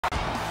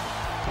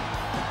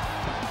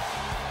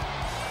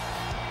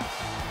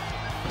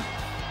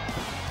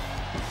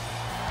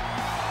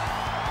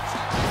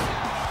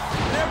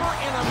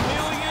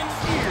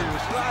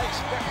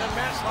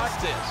Watch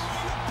this.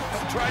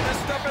 Try this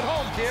stuff at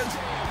home, kids.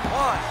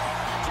 1,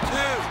 2,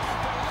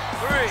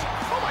 3.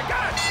 Oh my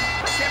God!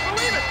 I can't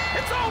believe it!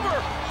 It's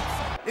over!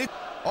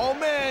 Oh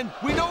man,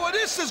 we know where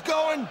this is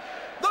going.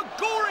 The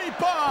Gory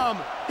Bomb!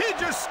 He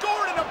just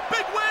scored in a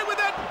big way with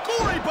that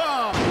Gory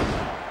Bomb!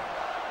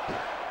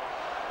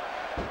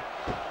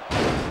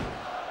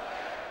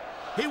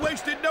 He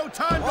wasted no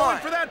time going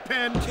for that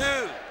pin. 2,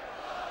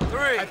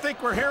 3. I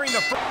think we're hearing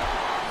the... Oh,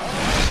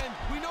 man,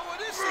 we know where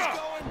this is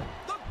going.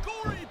 The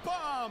Gory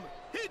Bomb!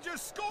 He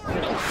just scored in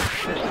a big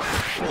way with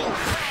that Gory Bomb!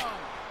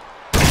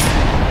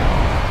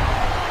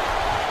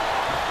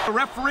 The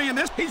referee in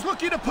this, he's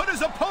looking to put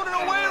his opponent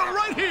away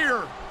right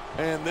here.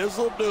 And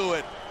this'll do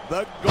it.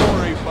 The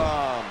Gory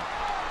Bomb.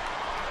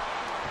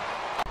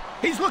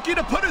 He's looking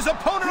to put his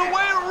opponent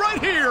away right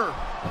here.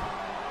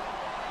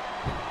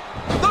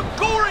 The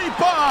Gory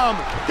Bomb.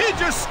 He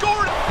just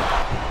scored.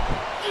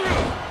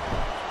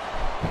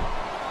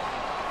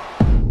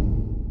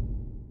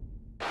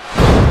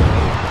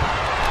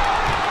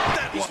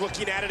 He's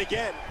looking at it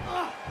again.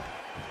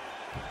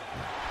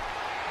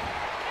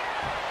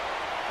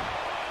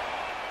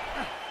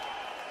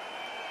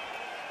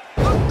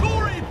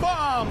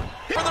 Bomb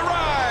for the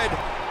ride.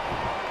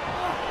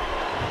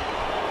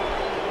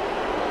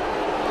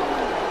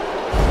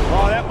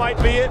 Oh, that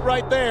might be it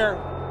right there.